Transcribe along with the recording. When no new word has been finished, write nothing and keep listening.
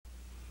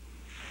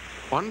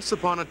Once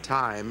upon a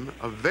time,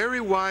 a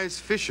very wise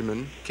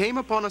fisherman came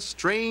upon a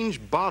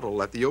strange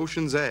bottle at the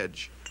ocean's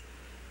edge.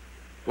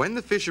 When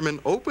the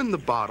fisherman opened the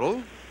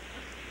bottle,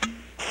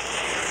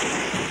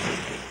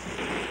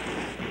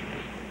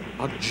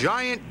 a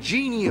giant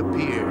genie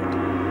appeared.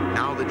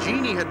 Now, the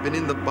genie had been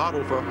in the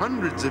bottle for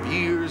hundreds of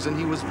years, and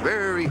he was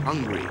very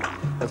hungry.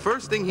 The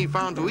first thing he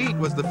found to eat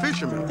was the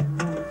fisherman.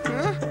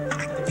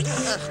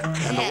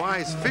 And the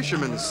wise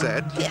fisherman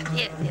said,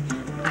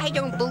 I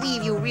don't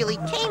believe you really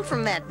came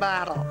from that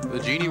bottle. The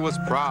genie was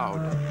proud.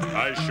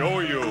 I show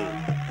you.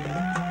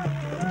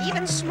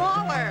 Even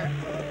smaller.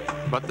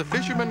 But the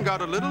fisherman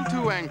got a little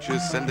too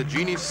anxious, and the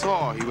genie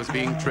saw he was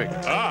being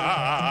tricked.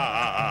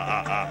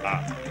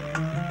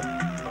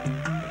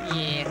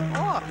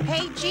 Oh,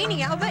 hey,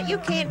 Genie, I'll bet you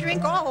can't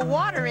drink all the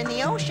water in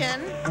the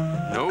ocean.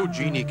 No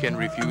genie can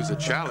refuse a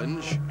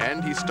challenge,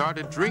 and he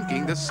started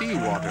drinking the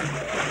seawater.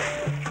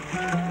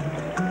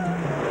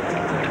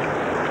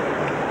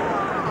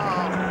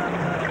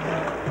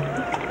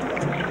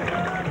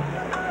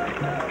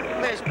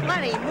 There's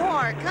plenty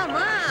more. Come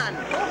on.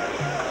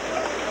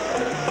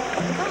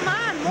 Come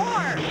on,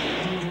 more.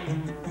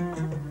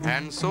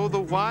 And so the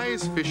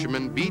wise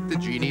fisherman beat the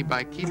genie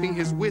by keeping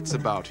his wits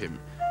about him.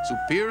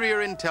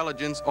 Superior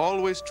intelligence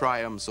always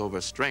triumphs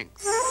over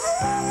strength.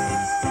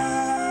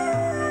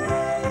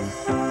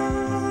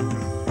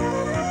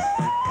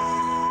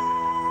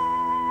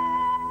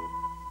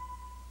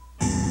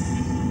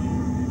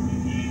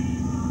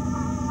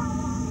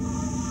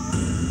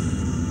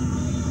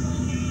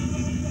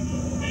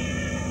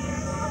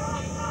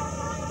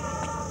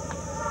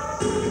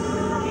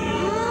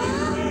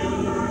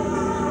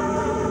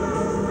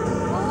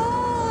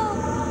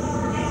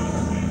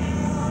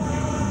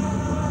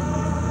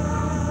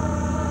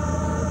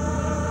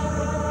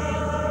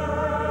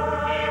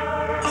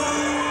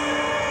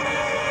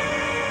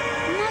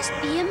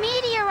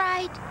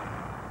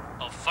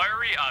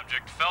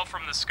 Fell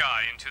from the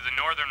sky into the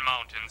northern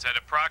mountains at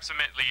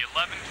approximately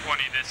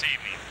 11:20 this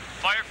evening.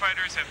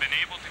 Firefighters have been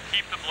able to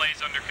keep the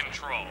blaze under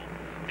control.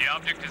 The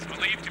object is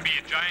believed to be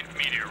a giant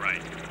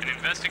meteorite. An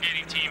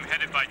investigating team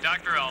headed by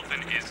Dr.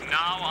 Elfin is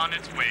now on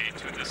its way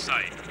to the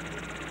site.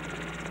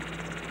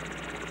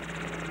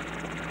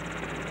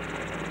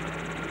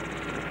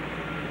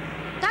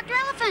 Dr.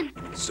 Elfin!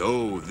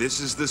 So, this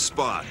is the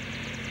spot.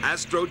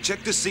 Astro,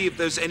 check to see if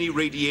there's any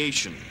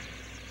radiation.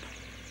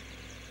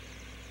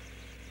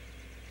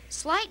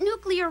 Slight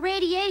nuclear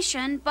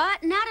radiation,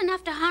 but not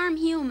enough to harm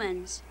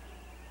humans.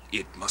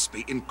 It must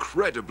be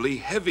incredibly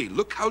heavy.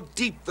 Look how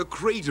deep the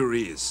crater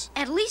is.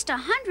 At least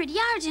 100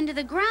 yards into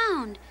the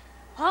ground.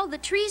 All the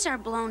trees are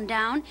blown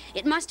down.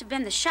 It must have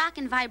been the shock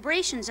and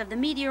vibrations of the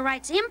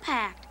meteorite's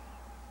impact.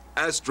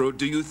 Astro,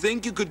 do you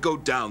think you could go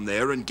down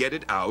there and get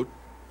it out?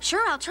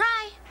 Sure, I'll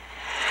try.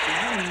 Do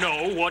you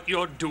know what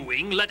you're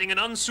doing, letting an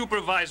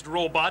unsupervised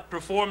robot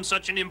perform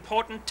such an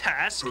important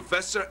task?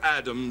 Professor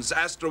Adams,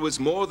 Astro is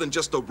more than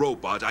just a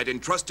robot. I'd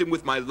entrust him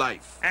with my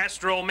life.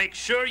 Astro, make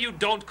sure you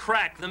don't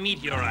crack the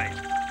meteorite.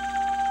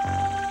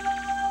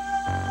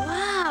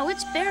 Wow,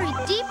 it's buried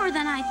deeper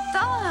than I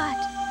thought.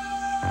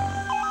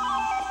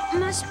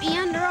 Must be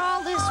under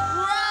all this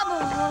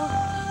rubble.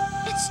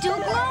 It's still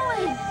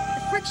glowing.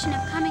 The friction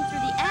of coming through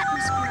the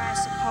atmosphere, I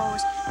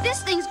suppose.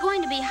 This thing's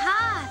going to be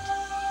hot.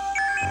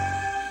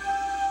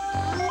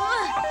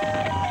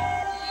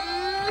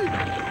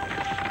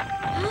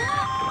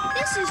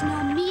 This is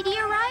no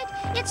meteorite.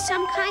 It's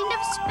some kind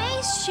of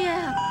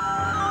spaceship.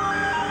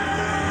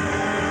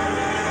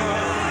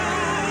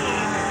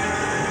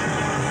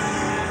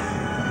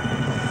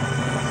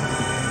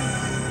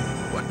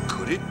 What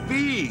could it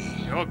be?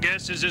 Your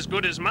guess is as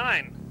good as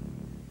mine.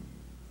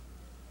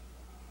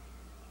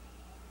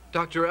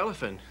 Dr.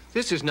 Elfin,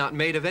 this is not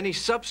made of any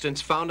substance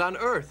found on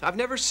Earth. I've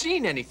never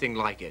seen anything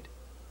like it.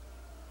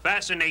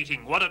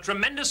 Fascinating. What a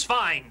tremendous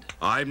find.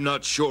 I'm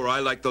not sure I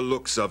like the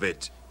looks of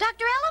it.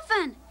 Dr.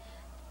 Elfin,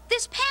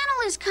 this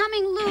panel is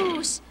coming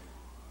loose.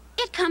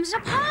 It comes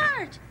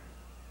apart.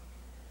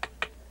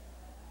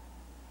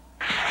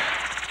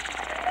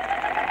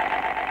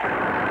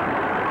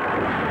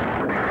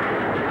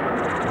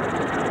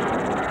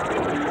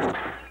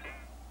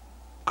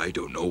 I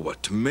don't know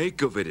what to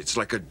make of it. It's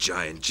like a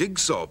giant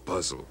jigsaw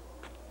puzzle.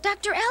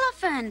 Dr.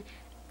 Elfin,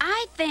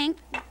 I think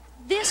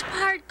this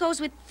part goes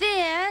with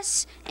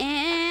this,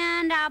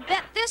 and I'll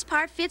bet this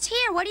part fits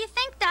here. What do you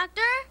think,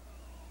 Doctor?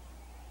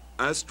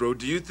 Astro,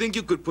 do you think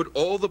you could put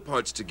all the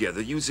parts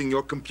together using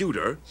your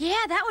computer?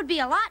 Yeah, that would be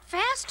a lot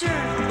faster.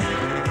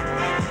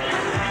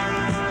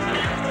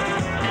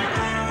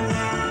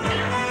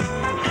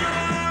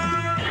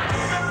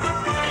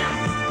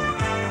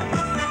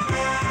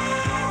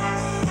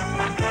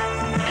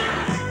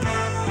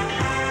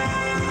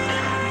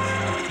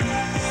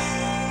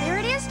 There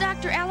it is,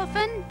 Dr.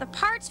 Elfin. The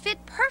parts fit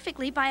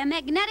perfectly by a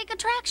magnetic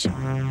attraction.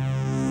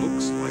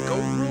 Looks like a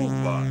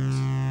robot.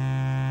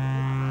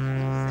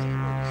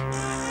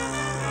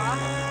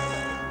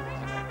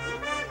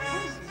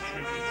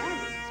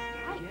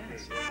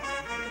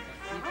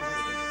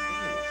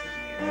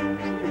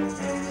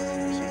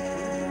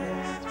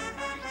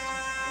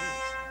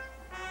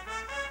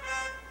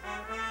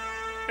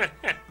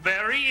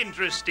 Very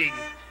interesting.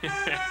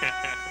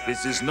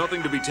 This is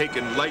nothing to be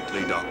taken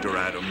lightly, Dr.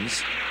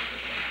 Adams.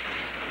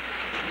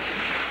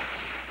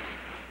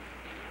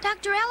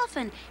 Dr.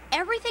 Elephant,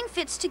 everything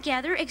fits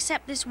together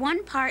except this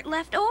one part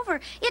left over.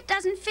 It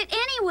doesn't fit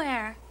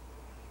anywhere.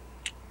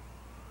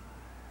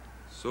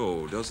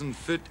 So, doesn't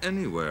fit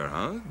anywhere,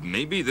 huh?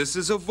 Maybe this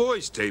is a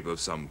voice tape of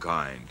some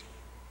kind.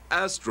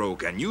 Astro,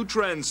 can you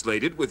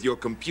translate it with your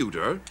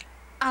computer?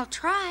 I'll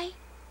try.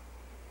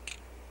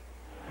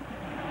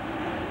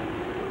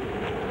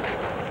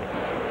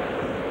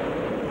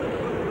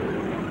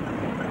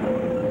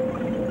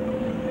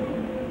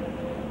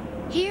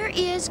 Here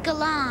is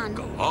Galan.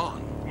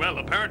 Galan? Well,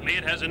 apparently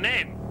it has a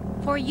name.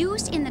 For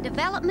use in the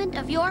development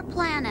of your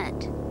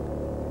planet.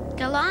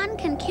 Galan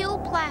can kill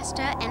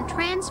plasta and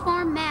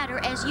transform matter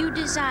as you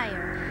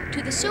desire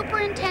to the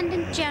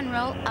Superintendent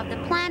General of the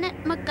planet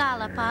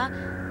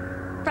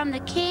Magalapa from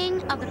the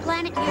King of the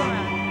planet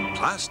Europe.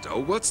 Plasta?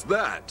 What's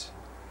that?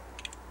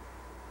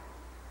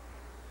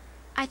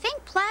 I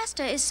think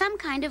plasta is some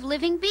kind of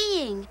living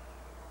being.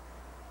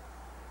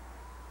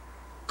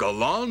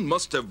 Galan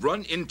must have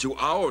run into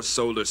our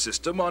solar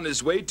system on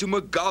his way to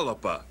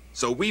Magalapa,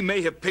 so we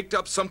may have picked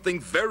up something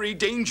very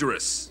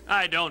dangerous.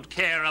 I don't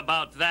care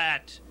about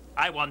that.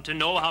 I want to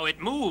know how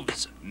it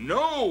moves.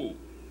 No!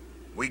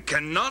 We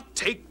cannot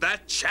take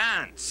that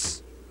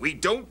chance. We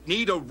don't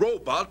need a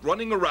robot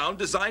running around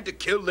designed to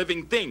kill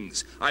living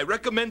things. I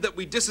recommend that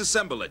we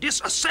disassemble it.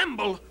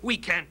 Disassemble? We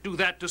can't do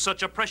that to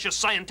such a precious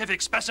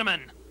scientific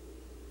specimen.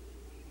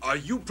 Are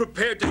you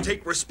prepared to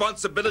take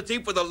responsibility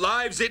for the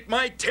lives it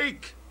might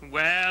take?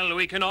 Well,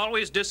 we can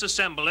always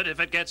disassemble it if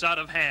it gets out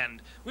of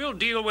hand. We'll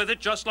deal with it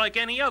just like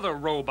any other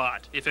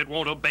robot. If it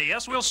won't obey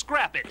us, we'll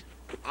scrap it.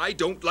 I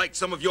don't like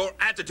some of your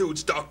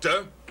attitudes,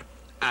 Doctor.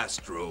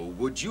 Astro,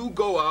 would you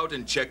go out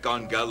and check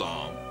on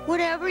Galan?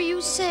 Whatever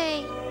you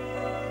say.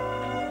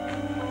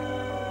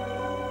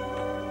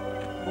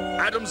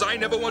 Adams, I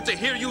never want to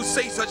hear you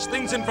say such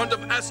things in front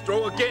of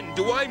Astro again.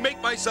 Do I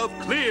make myself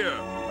clear?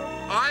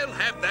 I'll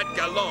have that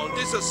Galan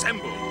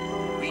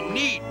disassembled. We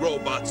need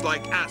robots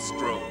like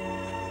Astro.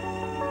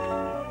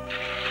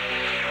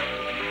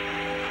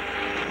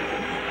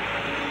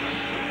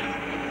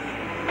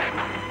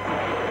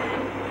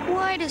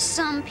 Why do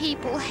some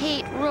people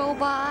hate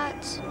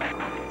robots?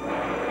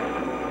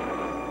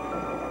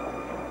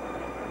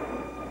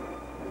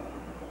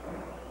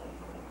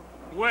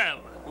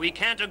 Well, we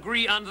can't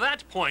agree on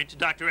that point,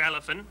 Dr.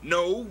 Elephant.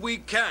 No, we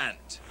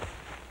can't.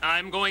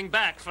 I'm going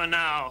back for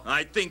now.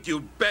 I think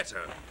you'd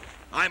better.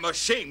 I'm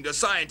ashamed a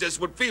scientist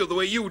would feel the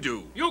way you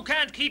do. You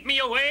can't keep me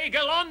away.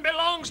 Galan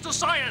belongs to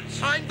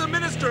science. I'm the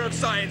Minister of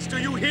Science, do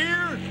you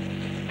hear?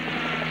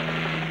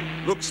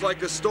 Looks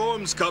like a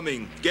storm's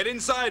coming. Get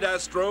inside,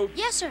 Astro.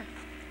 Yes, sir.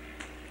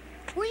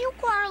 Were you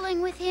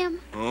quarreling with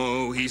him?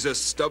 Oh, he's a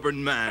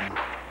stubborn man.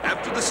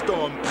 After the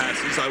storm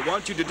passes, I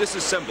want you to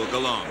disassemble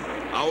Galan.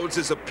 Ours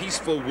is a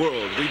peaceful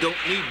world. We don't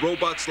need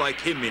robots like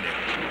him in it.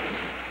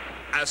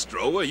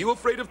 Astro, are you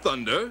afraid of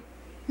thunder?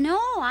 No,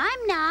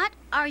 I'm not.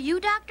 Are you,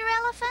 Dr.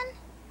 Elephant?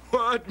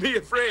 What? Me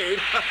afraid?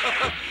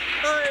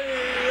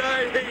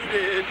 I hate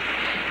it.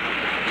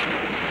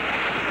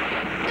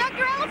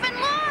 Dr. Elephant,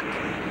 look!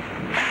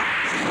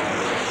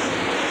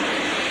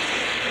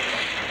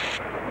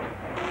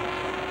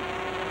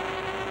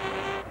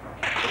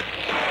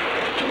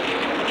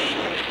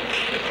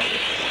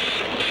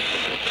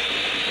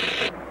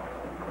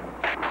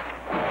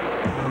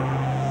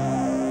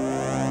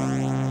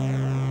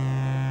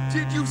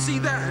 Did you see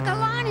that?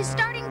 Galan is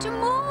starting to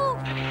move.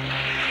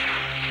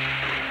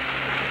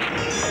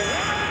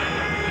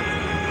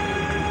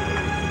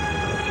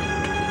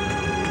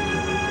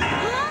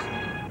 Huh?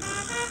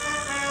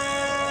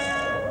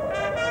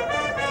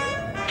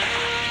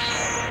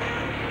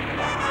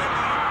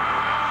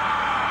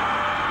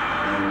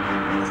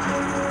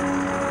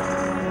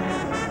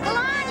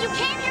 Galan, you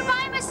came here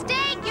by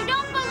mistake. You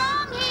don't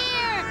belong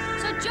here.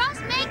 So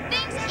just make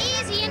things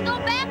easy and go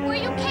back where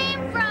you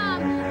came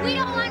from. We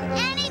don't want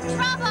any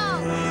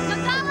trouble.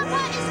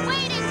 Magalapa is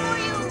waiting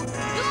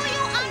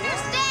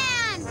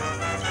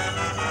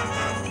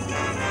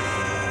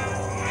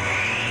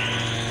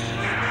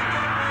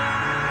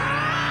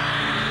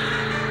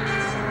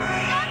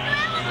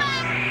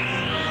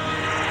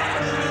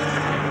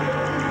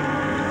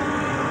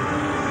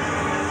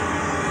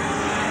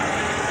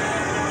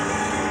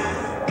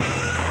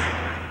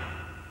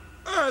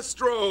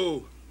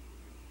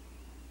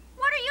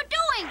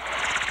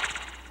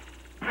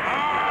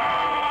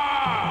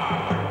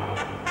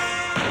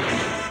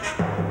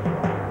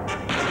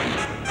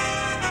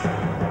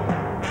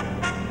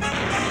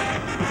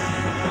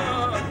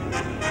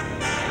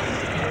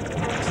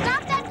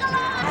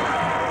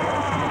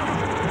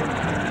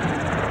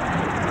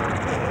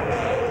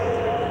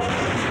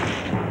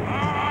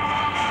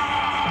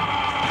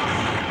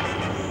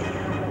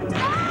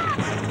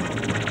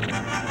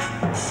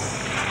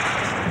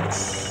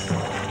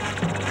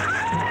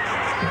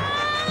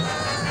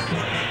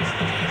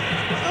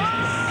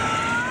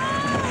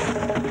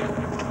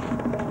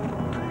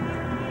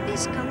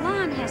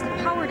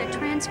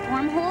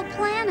transform whole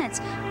planets.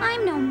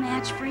 I'm no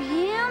match for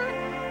him.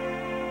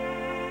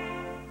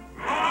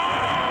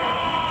 Oh!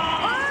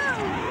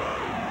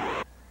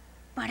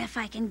 But if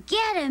I can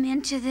get him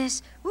into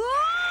this...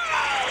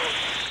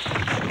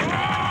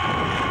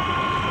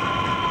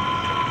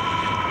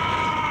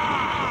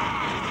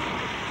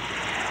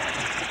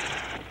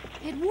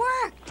 It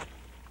worked.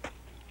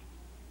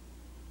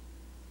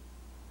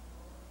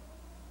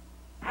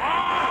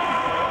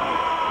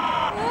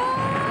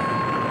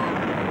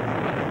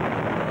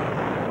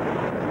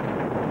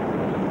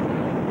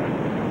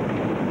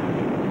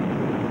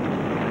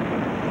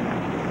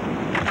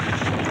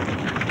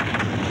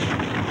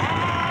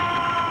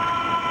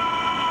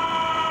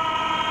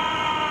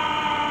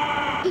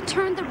 He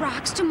turned the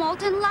rocks to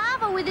molten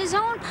lava with his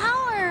own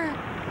power.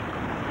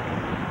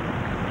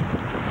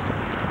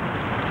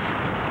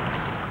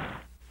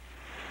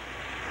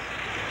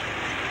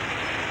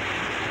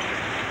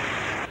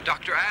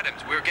 Dr.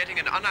 Adams, we're getting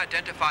an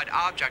unidentified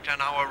object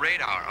on our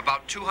radar,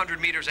 about 200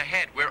 meters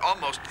ahead. We're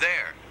almost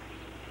there.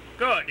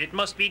 Good. It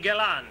must be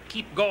Galan.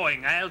 Keep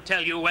going. I'll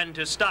tell you when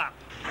to stop.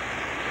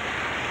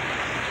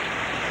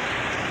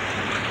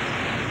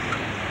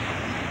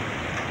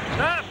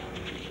 Stop!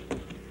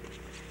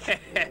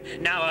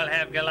 Now I'll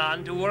have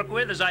Galan to work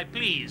with as I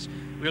please.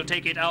 We'll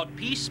take it out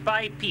piece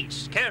by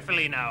piece.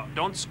 Carefully now.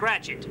 Don't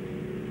scratch it.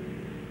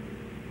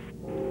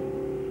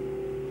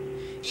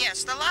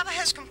 Yes, the lava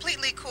has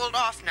completely cooled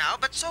off now,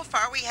 but so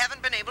far we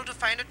haven't been able to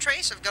find a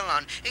trace of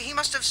Galan. He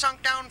must have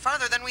sunk down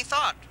farther than we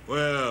thought.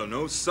 Well,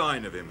 no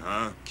sign of him,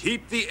 huh?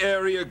 Keep the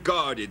area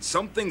guarded.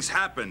 Something's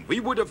happened. We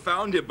would have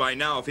found him by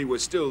now if he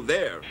was still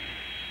there.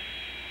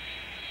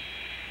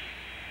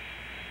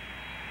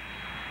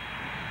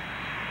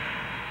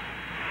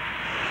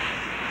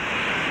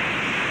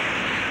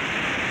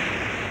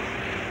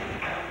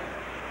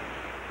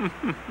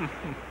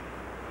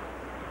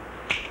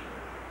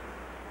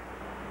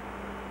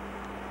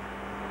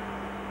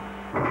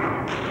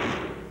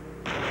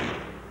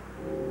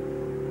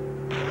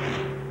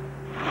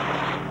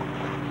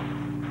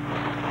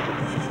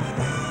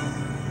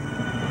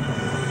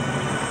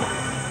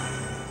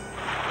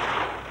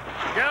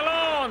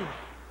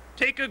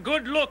 Take a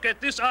good look at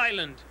this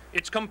island.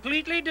 It's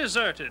completely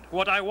deserted.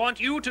 What I want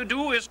you to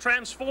do is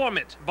transform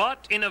it,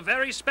 but in a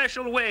very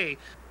special way.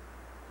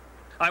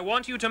 I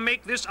want you to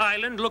make this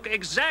island look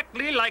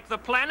exactly like the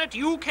planet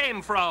you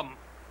came from.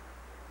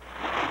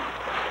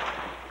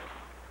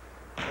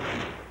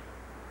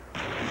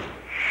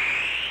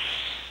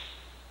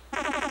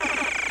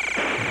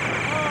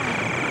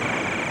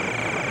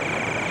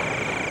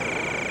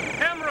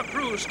 Camera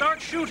crew,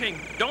 start shooting.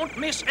 Don't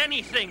miss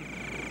anything.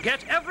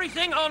 Get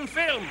everything on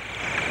film.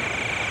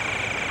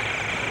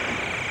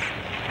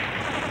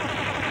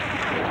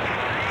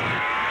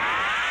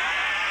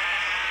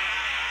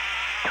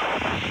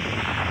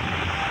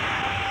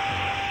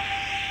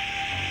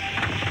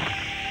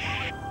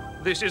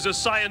 This is a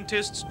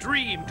scientist's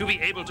dream, to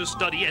be able to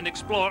study and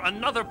explore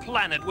another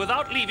planet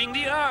without leaving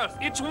the Earth.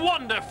 It's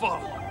wonderful.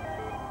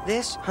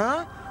 This,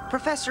 huh?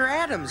 Professor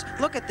Adams,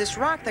 look at this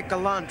rock that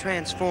Galan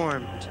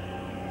transformed.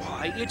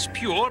 Why, it's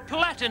pure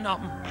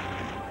platinum.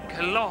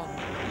 Galan,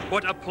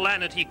 what a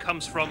planet he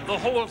comes from. The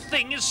whole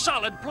thing is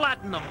solid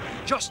platinum.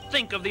 Just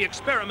think of the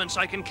experiments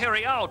I can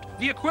carry out,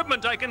 the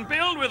equipment I can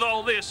build with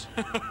all this.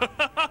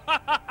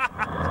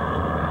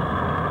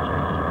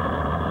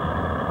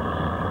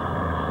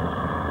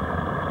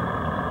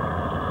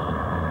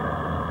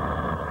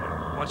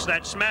 What's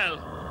that smell?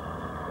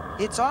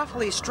 It's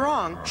awfully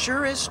strong.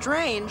 Sure is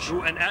strange.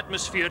 Do an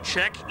atmosphere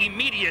check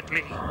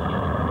immediately.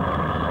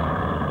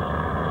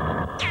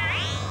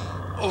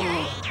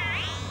 Oh.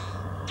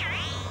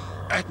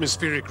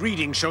 Atmospheric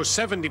readings show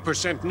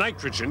 70%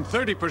 nitrogen,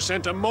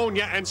 30%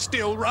 ammonia, and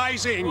still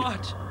rising.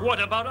 What?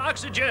 What about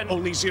oxygen?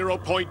 Only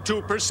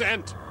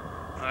 0.2%.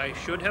 I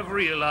should have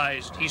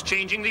realized. He's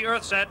changing the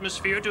Earth's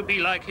atmosphere to be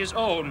like his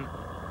own.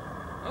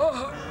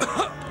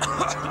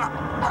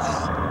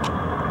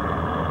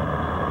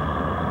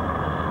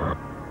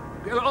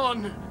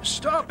 Galan,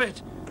 stop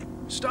it!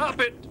 Stop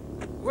it!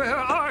 Where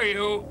are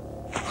you?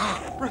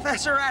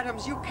 Professor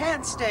Adams, you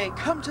can't stay.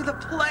 Come to the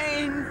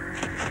plane.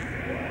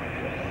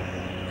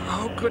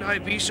 How could I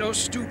be so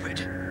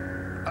stupid?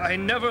 I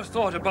never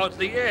thought about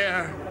the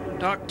air.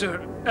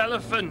 Dr.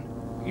 Elephant,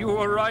 you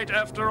were right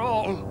after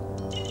all.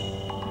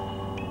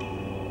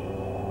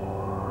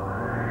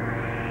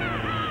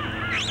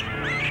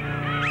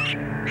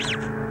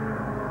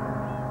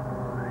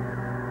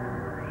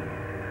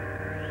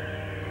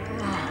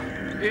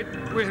 It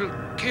will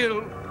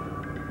kill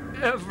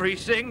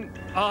everything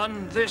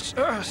on this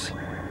Earth.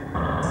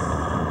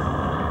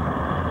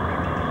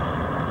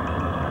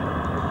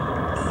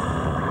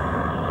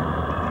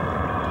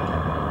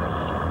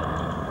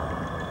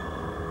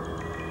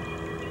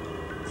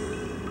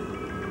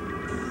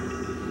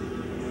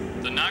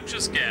 The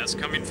noxious gas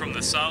coming from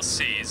the South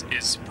Seas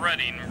is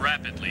spreading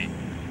rapidly.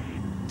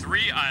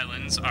 3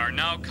 islands are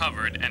now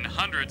covered and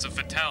hundreds of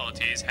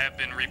fatalities have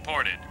been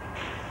reported.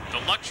 The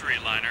luxury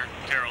liner,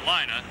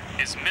 Carolina,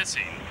 is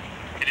missing.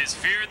 It is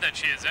feared that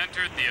she has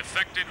entered the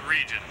affected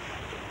region.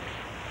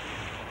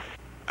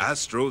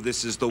 Astro,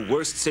 this is the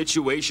worst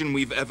situation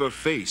we've ever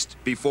faced.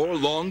 Before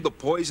long, the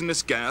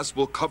poisonous gas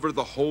will cover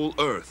the whole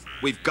Earth.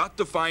 We've got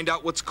to find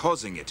out what's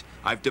causing it.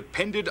 I've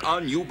depended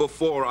on you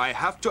before. I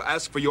have to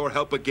ask for your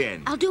help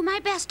again. I'll do my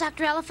best,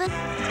 Dr. Elephant.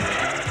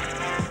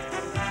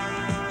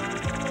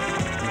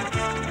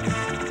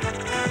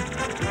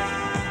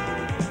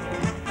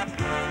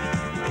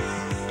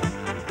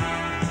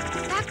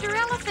 Dr.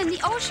 Elephant,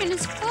 the ocean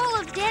is full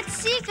of dead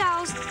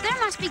seagulls. There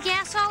must be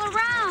gas all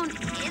around.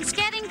 It's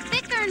getting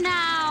thicker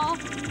now.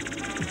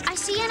 I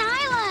see an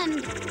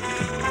island.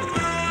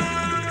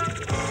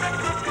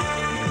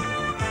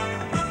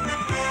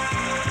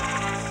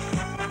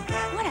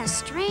 What a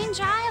strange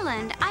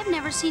island. I've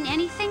never seen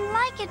anything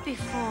like it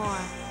before.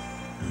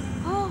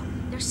 Oh,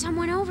 there's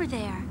someone over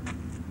there.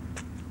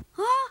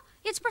 Oh,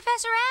 it's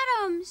Professor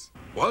Adams.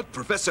 What?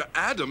 Professor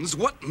Adams?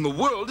 What in the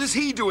world is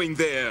he doing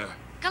there?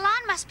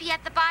 Galan must be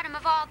at the bottom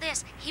of all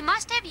this. He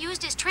must have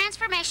used his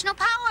transformational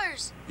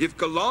powers. If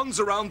Galan's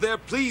around there,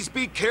 please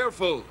be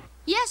careful.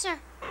 Yes, sir.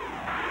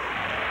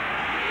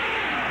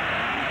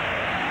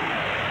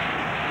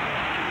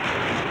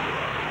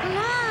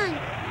 Galan!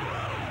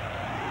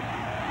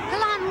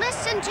 Galan,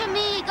 listen to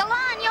me.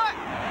 Galan,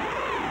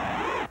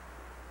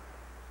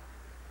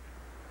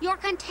 you're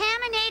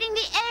contaminating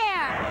the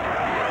air.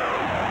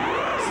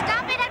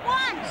 Stop it at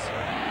once.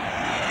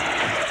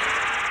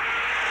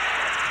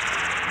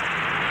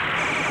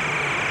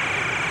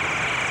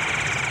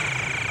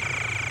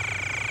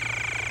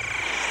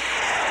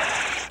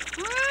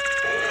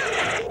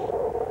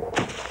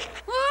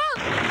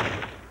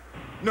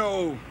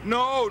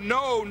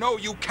 No,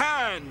 you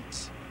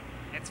can't!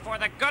 It's for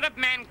the good of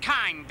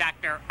mankind,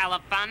 Dr.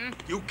 Elephant.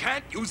 You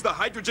can't use the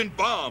hydrogen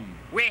bomb!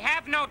 We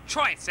have no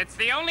choice. It's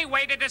the only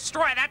way to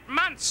destroy that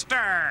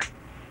monster!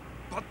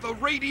 But the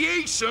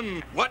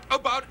radiation! What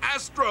about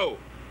Astro?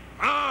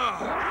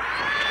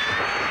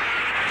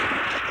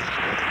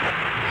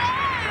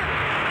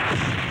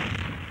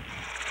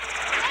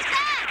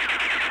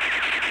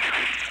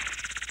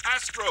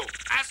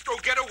 Astro,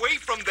 get away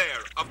from there!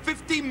 A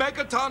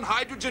 50-megaton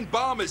hydrogen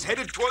bomb is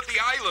headed toward the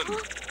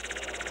island!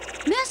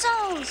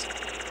 Missiles!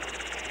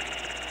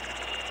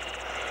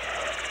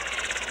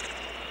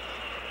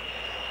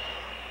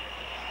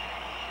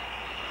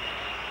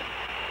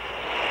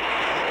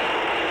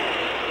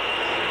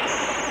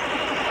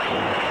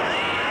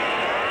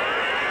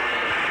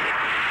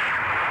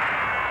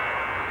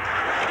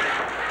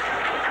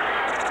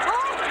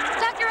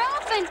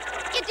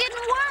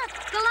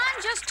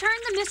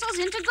 Turned the missiles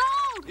into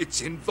gold. It's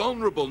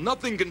invulnerable.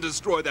 Nothing can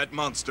destroy that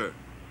monster.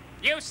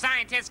 You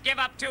scientists give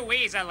up too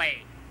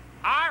easily.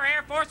 Our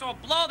Air Force will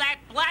blow that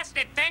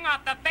blasted thing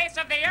off the face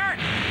of the Earth.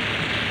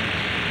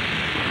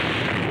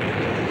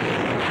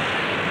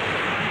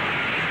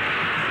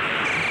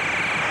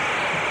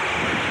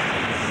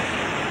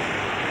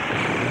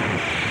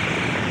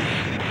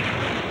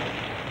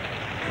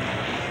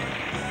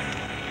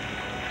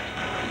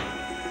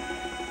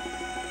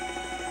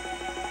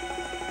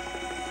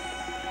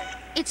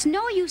 It's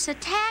no use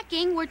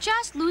attacking. We're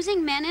just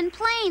losing men and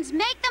planes.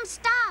 Make them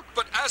stop.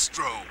 But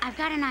Astro... I've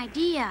got an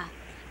idea.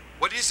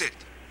 What is it?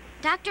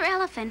 Dr.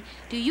 Elephant,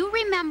 do you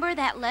remember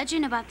that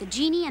legend about the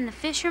genie and the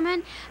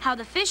fisherman? How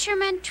the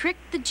fisherman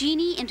tricked the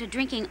genie into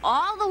drinking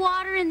all the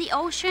water in the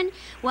ocean?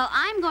 Well,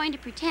 I'm going to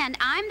pretend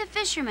I'm the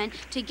fisherman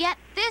to get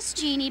this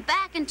genie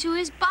back into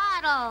his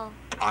bottle.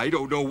 I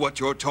don't know what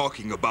you're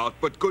talking about,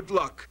 but good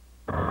luck.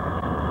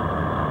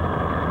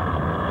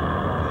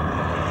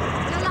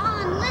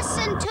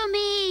 Listen to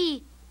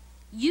me.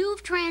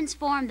 You've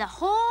transformed the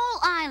whole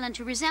island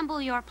to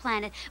resemble your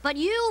planet, but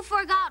you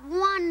forgot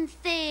one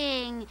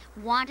thing.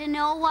 Want to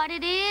know what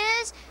it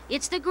is?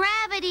 It's the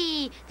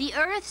gravity, the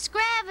Earth's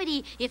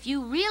gravity. If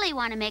you really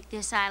want to make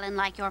this island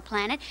like your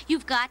planet,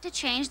 you've got to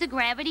change the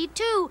gravity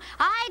too.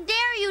 I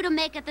dare you to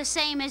make it the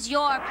same as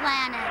your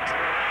planet.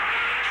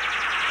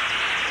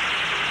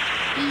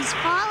 He's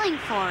falling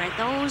for it.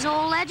 Those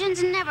old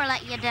legends never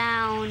let you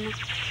down.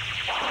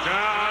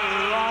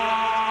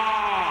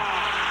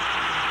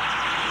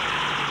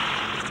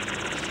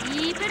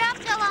 Keep it up,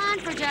 Galan,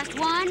 for just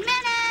 1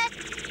 minute.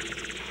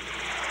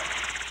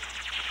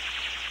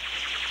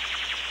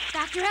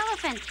 Dr.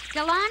 Elephant,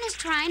 Galan is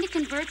trying to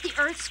convert the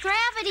Earth's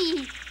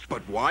gravity.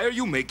 But why are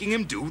you making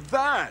him do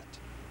that?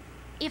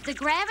 If the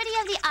gravity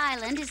of the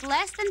island is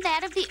less than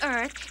that of the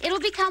Earth, it'll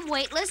become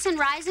weightless and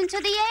rise into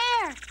the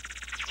air.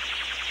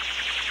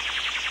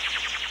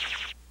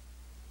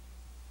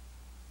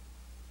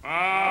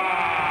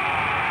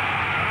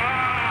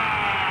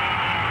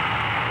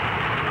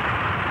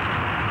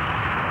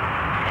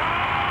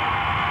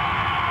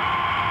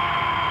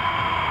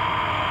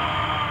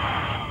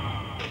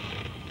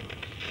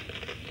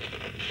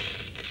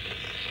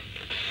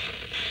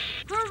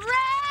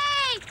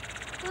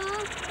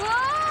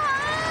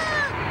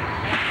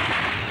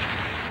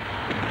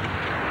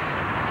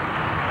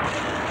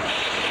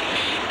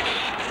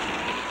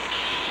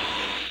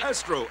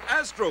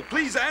 Astro,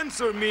 please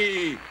answer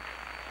me.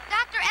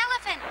 Dr.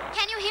 Elephant,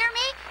 can you hear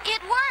me?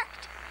 It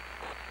worked!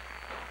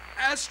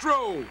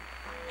 Astro!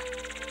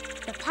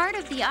 The part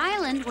of the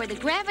island where the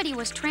gravity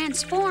was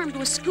transformed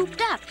was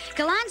scooped up.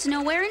 Galan's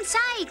nowhere in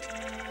sight.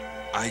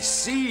 I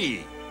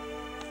see.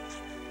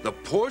 The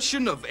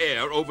portion of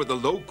air over the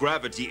low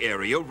gravity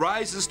area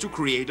rises to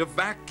create a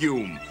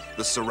vacuum.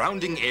 The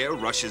surrounding air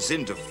rushes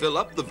in to fill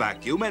up the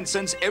vacuum and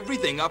sends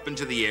everything up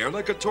into the air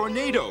like a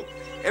tornado.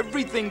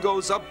 Everything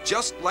goes up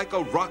just like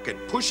a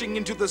rocket pushing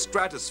into the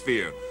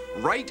stratosphere,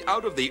 right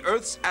out of the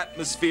Earth's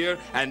atmosphere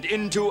and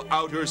into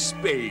outer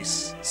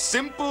space.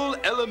 Simple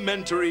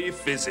elementary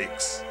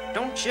physics.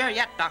 Don't cheer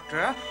yet,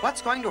 Doctor.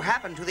 What's going to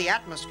happen to the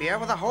atmosphere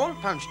with a hole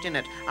punched in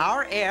it?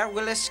 Our air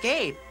will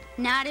escape.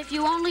 Not if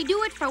you only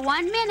do it for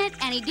 1 minute,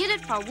 and he did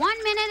it for 1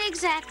 minute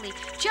exactly,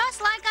 just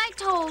like I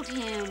told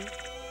him.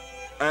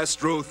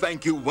 Astro,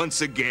 thank you once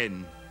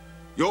again.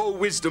 Your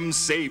wisdom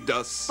saved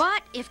us.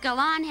 But if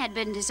Galan had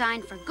been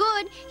designed for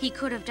good, he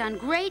could have done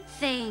great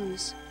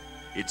things.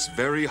 It's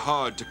very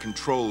hard to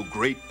control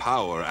great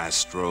power,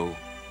 Astro.